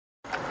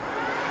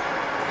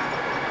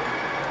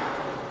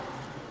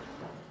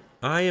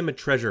I am a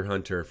treasure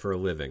hunter for a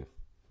living.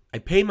 I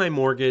pay my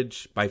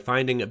mortgage by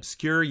finding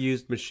obscure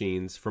used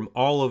machines from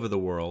all over the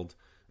world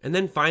and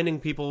then finding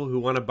people who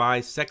want to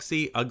buy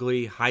sexy,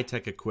 ugly,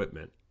 high-tech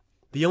equipment.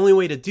 The only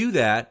way to do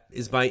that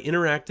is by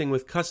interacting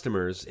with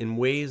customers in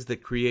ways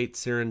that create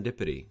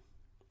serendipity.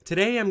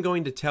 Today I'm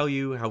going to tell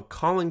you how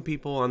calling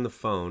people on the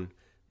phone,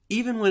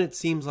 even when it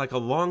seems like a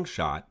long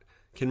shot,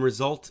 can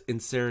result in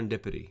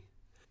serendipity.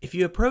 If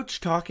you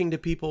approach talking to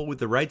people with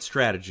the right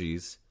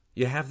strategies,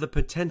 you have the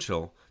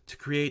potential to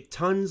create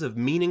tons of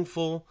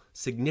meaningful,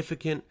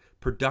 significant,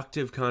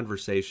 productive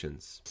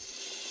conversations.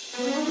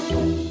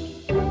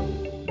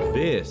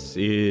 This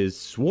is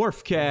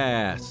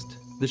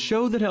Swarfcast, the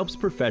show that helps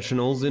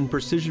professionals in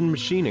precision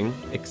machining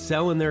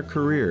excel in their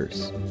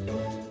careers.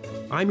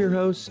 I'm your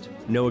host,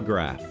 Noah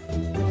Graff.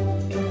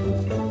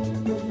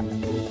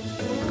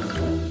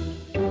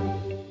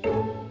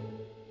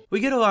 We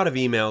get a lot of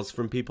emails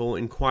from people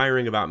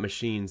inquiring about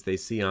machines they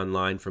see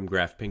online from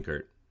Graf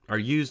Pinkert, our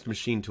used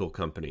machine tool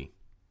company.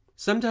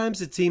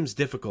 Sometimes it seems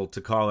difficult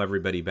to call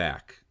everybody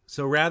back,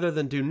 so rather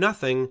than do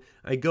nothing,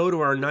 I go to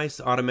our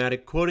nice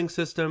automatic quoting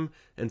system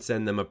and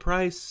send them a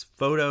price,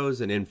 photos,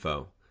 and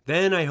info.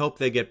 Then I hope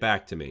they get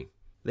back to me.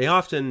 They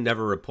often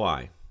never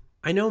reply.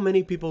 I know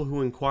many people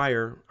who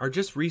inquire are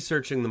just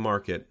researching the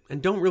market and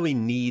don't really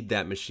need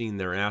that machine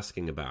they're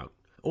asking about.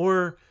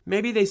 Or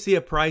maybe they see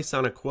a price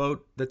on a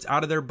quote that's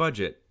out of their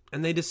budget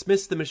and they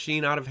dismiss the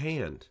machine out of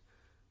hand,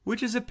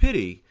 which is a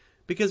pity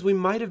because we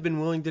might have been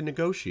willing to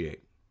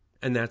negotiate.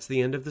 And that's the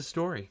end of the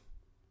story.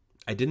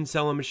 I didn't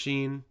sell a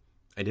machine,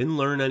 I didn't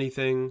learn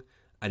anything,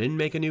 I didn't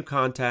make a new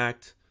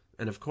contact,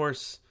 and of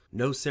course,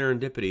 no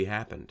serendipity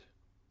happened.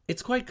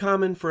 It's quite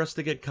common for us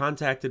to get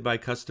contacted by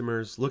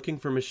customers looking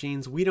for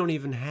machines we don't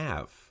even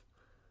have.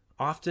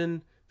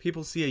 Often,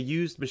 people see a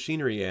used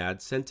machinery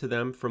ad sent to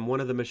them from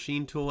one of the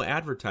machine tool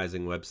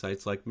advertising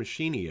websites like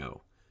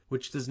Machinio,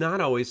 which does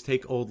not always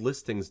take old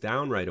listings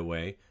down right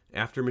away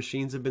after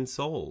machines have been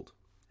sold.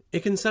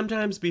 It can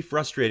sometimes be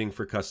frustrating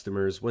for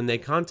customers when they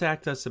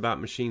contact us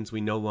about machines we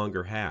no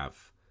longer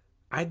have.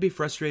 I'd be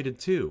frustrated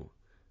too,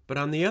 but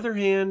on the other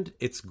hand,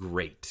 it's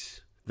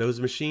great. Those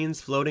machines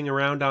floating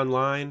around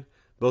online,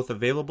 both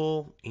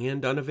available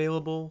and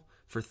unavailable,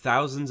 for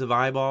thousands of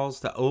eyeballs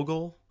to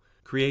ogle,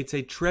 creates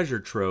a treasure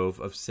trove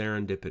of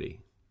serendipity.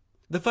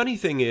 The funny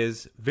thing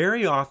is,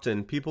 very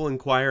often people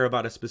inquire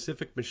about a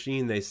specific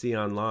machine they see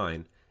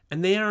online,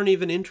 and they aren't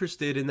even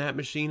interested in that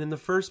machine in the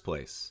first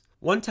place.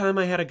 One time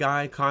I had a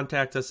guy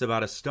contact us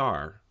about a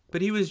Star,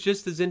 but he was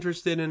just as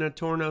interested in a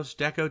Tornos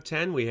Deco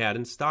 10 we had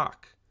in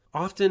stock.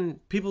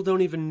 Often, people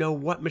don't even know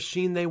what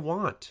machine they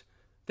want.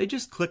 They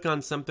just click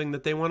on something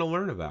that they want to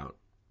learn about.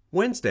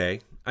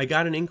 Wednesday, I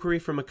got an inquiry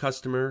from a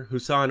customer who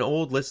saw an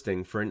old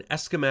listing for an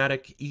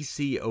Escomatic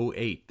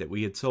EC08 that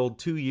we had sold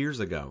 2 years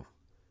ago.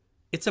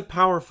 It's a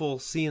powerful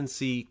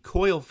CNC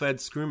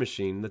coil-fed screw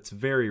machine that's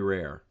very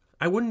rare.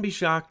 I wouldn't be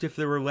shocked if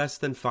there were less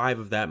than 5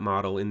 of that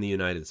model in the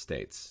United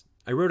States.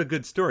 I wrote a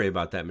good story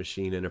about that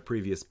machine in a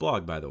previous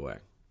blog, by the way.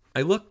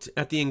 I looked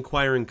at the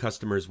inquiring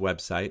customer's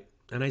website,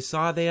 and I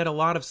saw they had a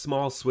lot of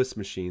small Swiss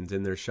machines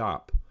in their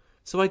shop.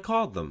 So I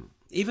called them,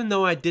 even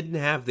though I didn't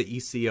have the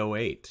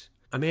EC08.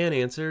 A man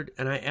answered,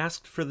 and I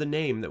asked for the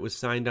name that was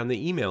signed on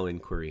the email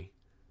inquiry.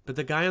 But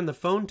the guy on the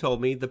phone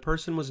told me the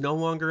person was no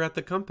longer at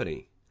the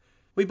company.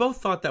 We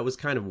both thought that was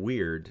kind of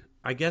weird.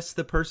 I guess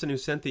the person who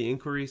sent the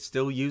inquiry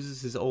still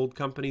uses his old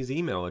company's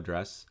email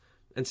address,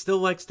 and still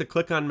likes to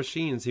click on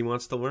machines he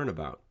wants to learn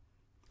about.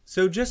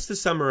 So just to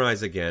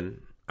summarize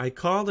again, I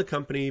called a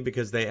company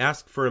because they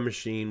asked for a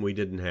machine we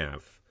didn't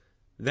have.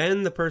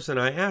 Then the person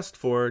I asked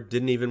for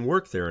didn't even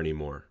work there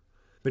anymore.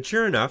 But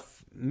sure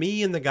enough,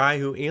 me and the guy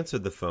who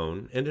answered the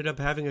phone ended up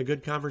having a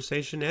good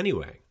conversation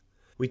anyway.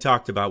 We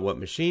talked about what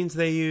machines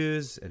they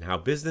use and how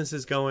business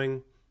is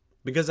going.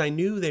 Because I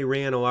knew they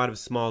ran a lot of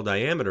small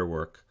diameter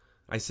work,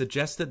 I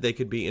suggested they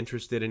could be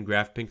interested in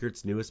Graf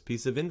Pinkert's newest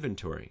piece of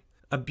inventory.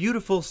 A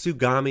beautiful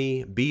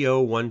Tsugami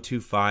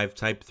BO125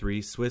 Type 3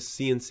 Swiss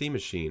CNC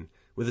machine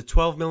with a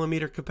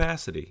 12mm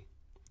capacity.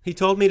 He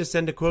told me to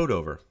send a quote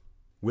over.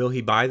 Will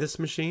he buy this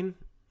machine?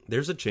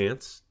 There's a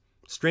chance.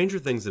 Stranger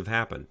things have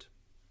happened.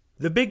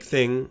 The big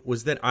thing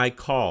was that I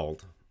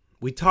called.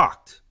 We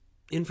talked.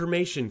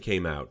 Information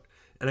came out,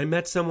 and I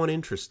met someone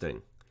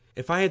interesting.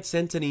 If I had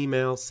sent an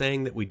email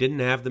saying that we didn't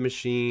have the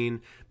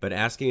machine, but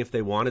asking if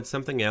they wanted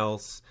something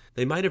else,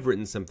 they might have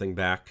written something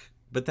back,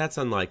 but that's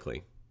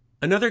unlikely.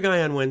 Another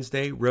guy on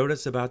Wednesday wrote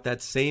us about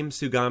that same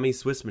Tsugami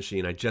Swiss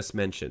machine I just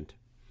mentioned.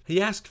 He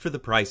asked for the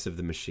price of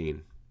the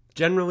machine.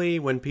 Generally,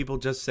 when people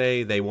just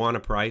say they want a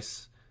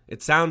price,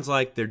 it sounds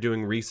like they're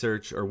doing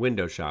research or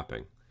window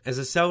shopping. As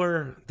a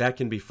seller, that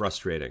can be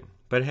frustrating.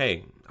 But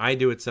hey, I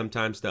do it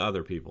sometimes to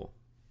other people.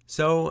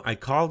 So I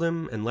called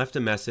him and left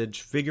a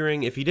message,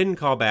 figuring if he didn't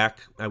call back,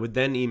 I would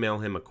then email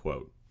him a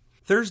quote.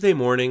 Thursday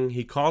morning,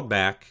 he called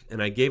back,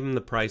 and I gave him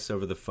the price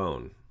over the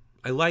phone.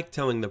 I like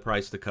telling the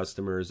price to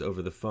customers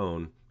over the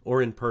phone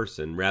or in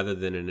person rather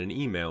than in an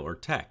email or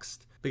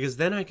text, because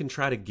then I can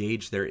try to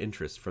gauge their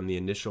interest from the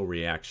initial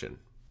reaction.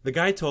 The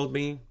guy told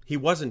me he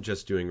wasn't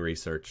just doing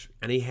research,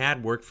 and he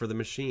had worked for the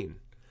machine.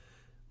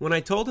 When I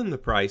told him the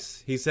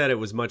price, he said it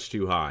was much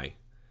too high.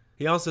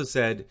 He also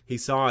said he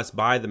saw us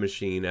buy the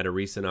machine at a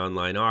recent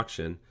online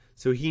auction,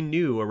 so he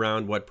knew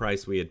around what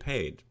price we had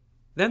paid.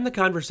 Then the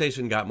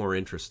conversation got more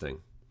interesting.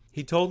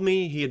 He told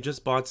me he had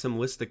just bought some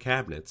Lista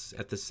cabinets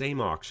at the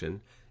same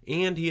auction,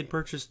 and he had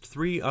purchased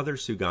 3 other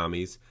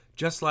Tsugamis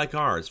just like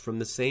ours from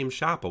the same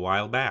shop a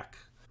while back.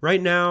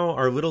 Right now,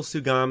 our little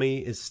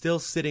Tsugami is still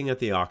sitting at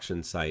the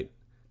auction site.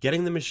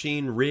 Getting the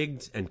machine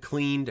rigged and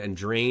cleaned and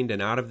drained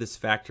and out of this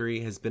factory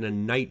has been a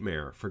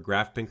nightmare for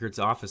Graf Pinkert's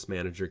office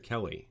manager,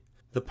 Kelly.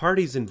 The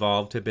parties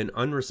involved have been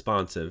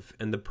unresponsive,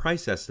 and the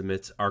price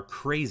estimates are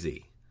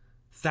crazy.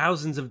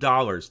 Thousands of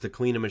dollars to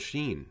clean a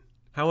machine.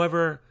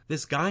 However,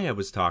 this guy I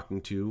was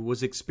talking to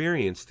was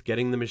experienced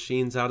getting the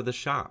machines out of the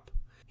shop.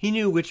 He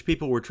knew which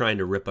people were trying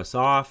to rip us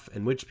off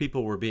and which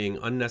people were being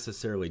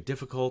unnecessarily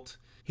difficult.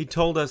 He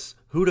told us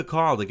who to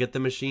call to get the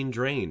machine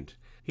drained.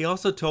 He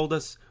also told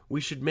us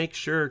we should make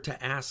sure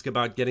to ask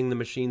about getting the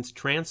machine's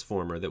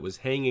transformer that was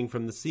hanging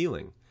from the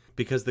ceiling,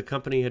 because the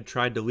company had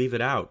tried to leave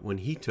it out when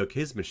he took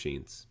his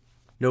machines.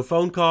 No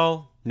phone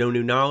call, no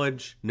new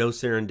knowledge, no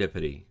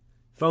serendipity.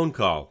 Phone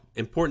call,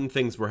 important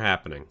things were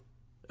happening.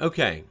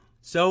 Okay,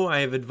 so I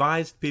have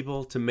advised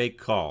people to make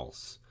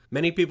calls.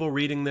 Many people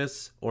reading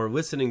this or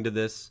listening to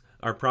this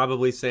are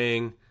probably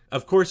saying,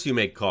 "Of course you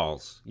make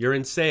calls. You're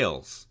in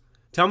sales.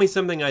 Tell me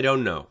something I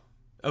don't know."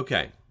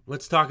 Okay,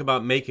 let's talk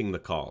about making the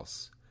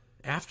calls.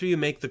 After you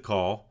make the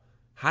call,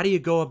 how do you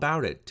go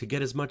about it to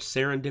get as much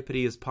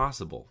serendipity as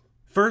possible?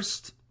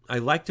 First, I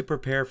like to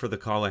prepare for the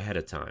call ahead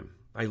of time.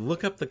 I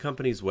look up the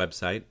company's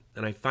website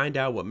and I find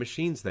out what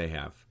machines they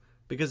have,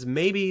 because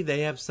maybe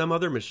they have some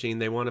other machine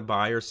they want to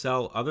buy or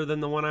sell other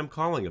than the one I'm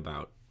calling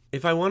about.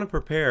 If I want to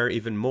prepare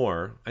even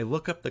more, I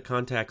look up the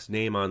contact's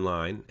name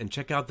online and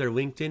check out their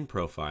LinkedIn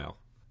profile.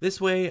 This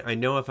way, I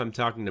know if I'm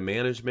talking to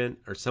management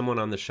or someone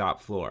on the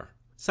shop floor.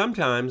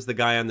 Sometimes the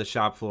guy on the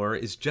shop floor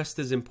is just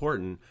as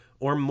important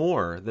or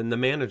more than the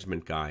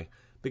management guy,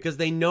 because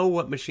they know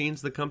what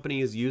machines the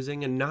company is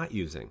using and not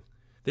using.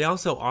 They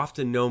also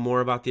often know more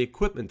about the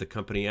equipment the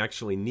company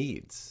actually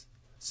needs.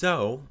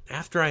 So,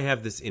 after I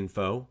have this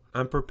info,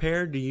 I'm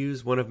prepared to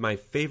use one of my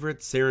favorite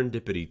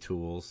serendipity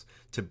tools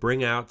to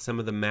bring out some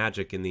of the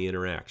magic in the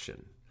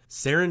interaction.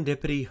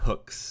 Serendipity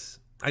hooks.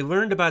 I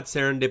learned about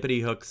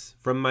serendipity hooks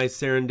from my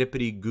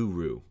serendipity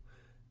guru,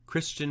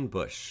 Christian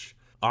Bush,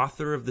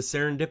 author of the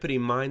Serendipity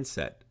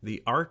Mindset,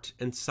 the art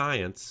and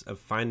science of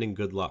finding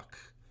good luck.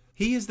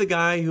 He is the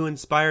guy who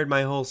inspired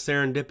my whole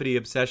serendipity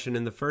obsession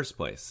in the first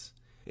place.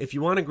 If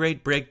you want a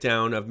great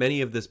breakdown of many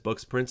of this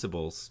book's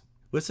principles,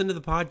 listen to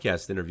the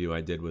podcast interview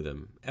I did with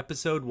him,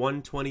 episode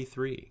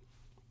 123.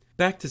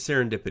 Back to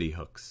serendipity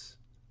hooks.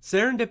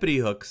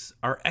 Serendipity hooks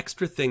are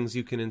extra things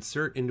you can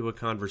insert into a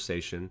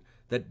conversation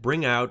that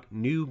bring out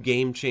new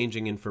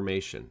game-changing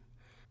information.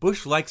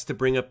 Bush likes to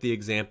bring up the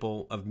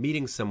example of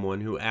meeting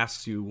someone who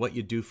asks you what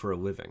you do for a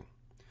living.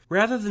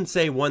 Rather than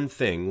say one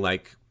thing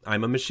like,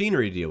 "I'm a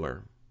machinery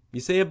dealer,"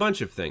 you say a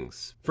bunch of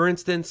things. For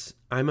instance,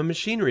 "I'm a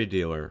machinery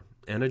dealer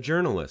and a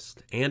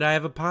journalist, and I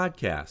have a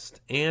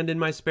podcast, and in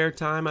my spare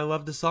time I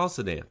love to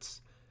salsa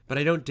dance. But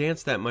I don't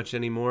dance that much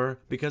anymore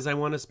because I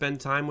want to spend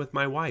time with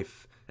my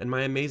wife and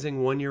my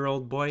amazing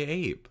 1-year-old boy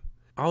Abe."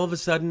 All of a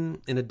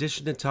sudden, in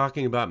addition to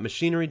talking about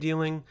machinery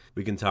dealing,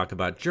 we can talk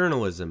about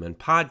journalism and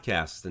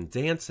podcasts and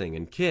dancing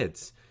and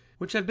kids,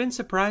 which I've been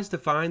surprised to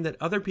find that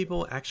other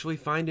people actually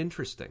find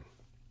interesting.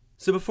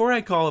 So before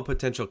I call a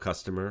potential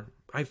customer,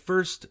 I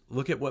first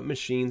look at what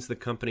machines the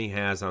company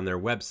has on their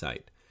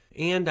website.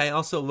 And I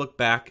also look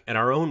back at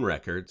our own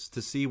records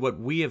to see what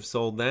we have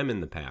sold them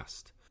in the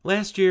past.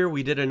 Last year,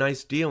 we did a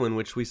nice deal in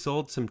which we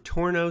sold some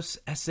Tornos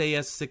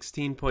SAS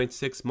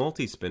 16.6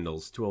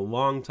 multi-spindles to a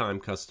long-time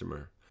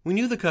customer. We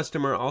knew the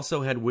customer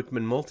also had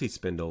Wickman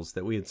multi-spindles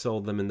that we had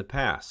sold them in the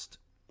past.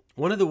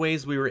 One of the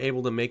ways we were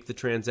able to make the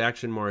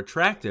transaction more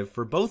attractive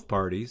for both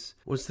parties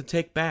was to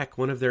take back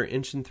one of their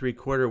 1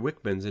 3/4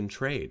 Wickmans in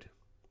trade.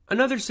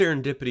 Another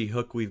serendipity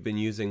hook we've been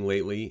using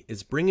lately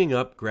is bringing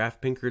up Graf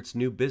Pinkert's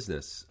new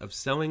business of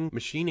selling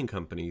machining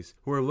companies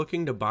who are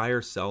looking to buy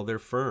or sell their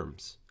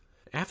firms.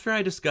 After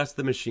I discuss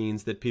the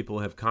machines that people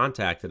have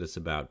contacted us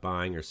about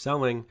buying or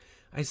selling,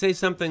 I say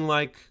something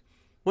like,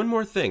 "One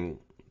more thing,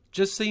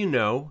 just so you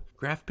know,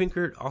 Graf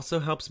Pinkert also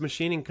helps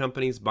machining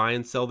companies buy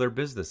and sell their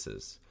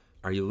businesses.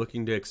 Are you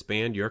looking to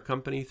expand your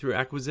company through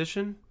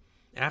acquisition?"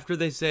 After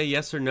they say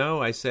yes or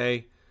no, I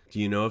say, "Do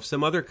you know of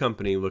some other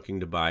company looking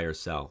to buy or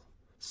sell?"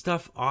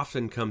 Stuff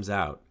often comes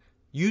out.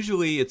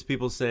 Usually it's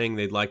people saying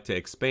they'd like to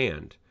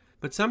expand,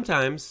 but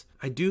sometimes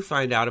I do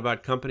find out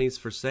about companies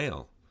for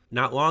sale.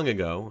 Not long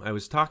ago, I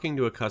was talking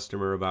to a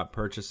customer about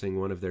purchasing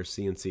one of their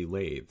CNC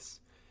lathes.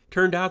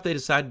 Turned out they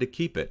decided to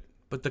keep it,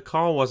 but the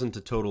call wasn't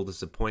a total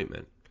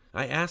disappointment.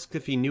 I asked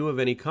if he knew of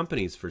any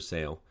companies for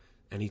sale,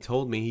 and he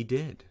told me he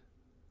did.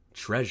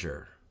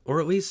 Treasure,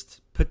 or at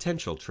least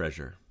potential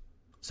treasure.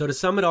 So to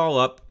sum it all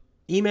up,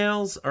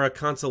 emails are a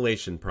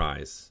consolation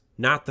prize,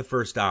 not the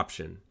first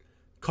option.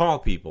 Call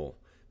people.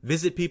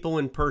 Visit people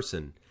in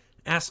person.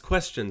 Ask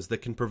questions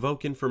that can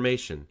provoke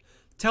information.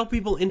 Tell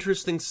people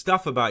interesting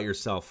stuff about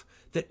yourself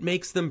that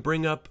makes them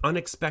bring up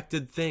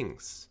unexpected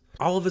things.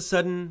 All of a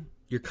sudden,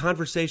 your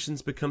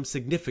conversations become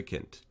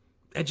significant,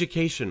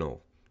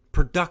 educational,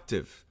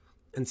 productive,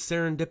 and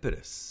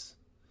serendipitous.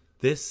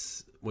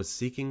 This was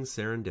Seeking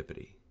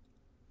Serendipity.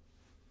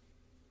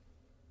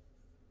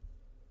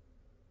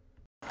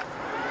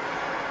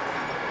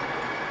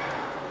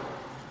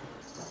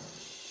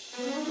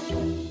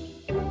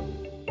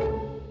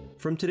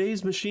 From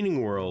today's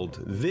machining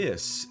world,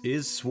 this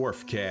is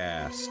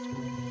Swarfcast.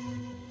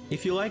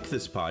 If you like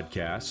this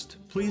podcast,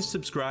 please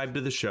subscribe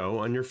to the show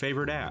on your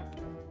favorite app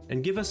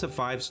and give us a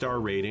 5-star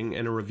rating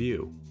and a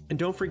review. And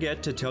don't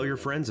forget to tell your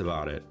friends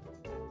about it.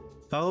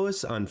 Follow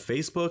us on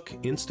Facebook,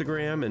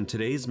 Instagram, and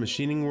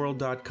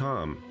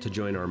today'smachiningworld.com to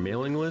join our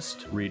mailing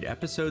list, read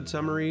episode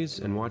summaries,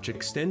 and watch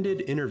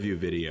extended interview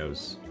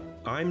videos.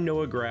 I'm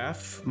Noah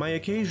Graff. My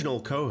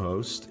occasional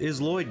co-host is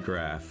Lloyd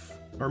Graff.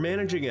 Our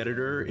managing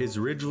editor is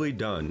Ridgely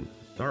Dunn.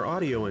 Our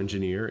audio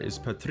engineer is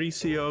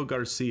Patricio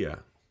Garcia.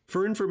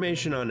 For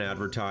information on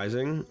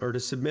advertising or to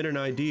submit an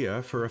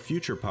idea for a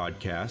future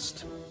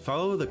podcast,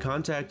 follow the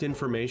contact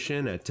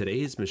information at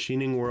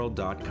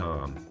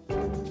today'smachiningworld.com.